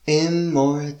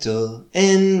Immortal,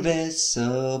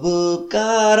 invisible,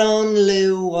 God only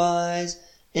wise,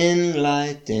 in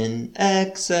light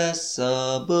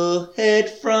inaccessible, hid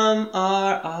from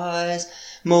our eyes.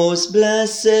 Most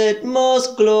blessed,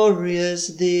 most glorious,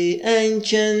 the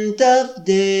Ancient of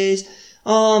Days,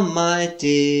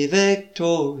 Almighty,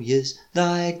 victorious,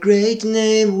 thy great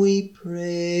name we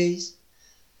praise.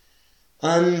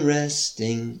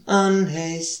 Unresting,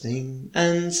 unhasting,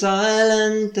 and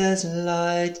silent as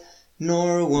light,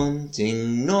 nor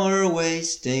wanting, nor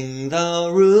wasting,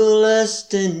 thou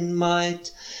rulest in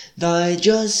might. Thy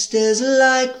justice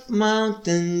like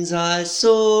mountains high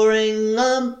soaring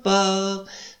above,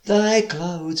 thy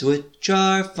clouds which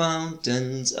are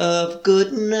fountains of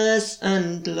goodness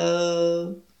and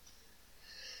love.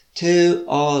 To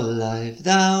all life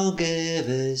thou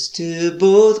givest, to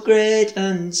both great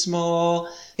and small.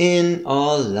 In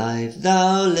all life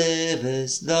thou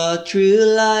livest, the true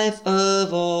life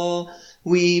of all.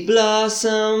 We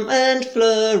blossom and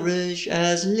flourish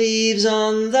as leaves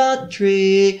on the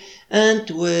tree, and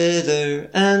wither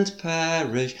and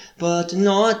perish, but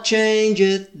naught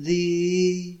changeth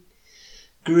thee.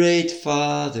 Great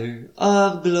Father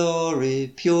of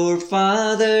glory, pure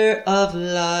Father of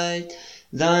light,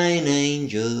 thine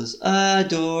angels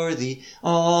adore thee,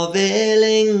 all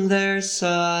veiling their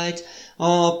sight.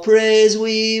 All praise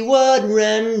we would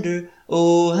render,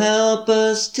 O help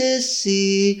us to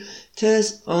see,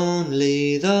 'tis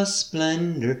only the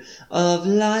splendor of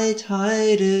light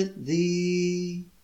hideth thee.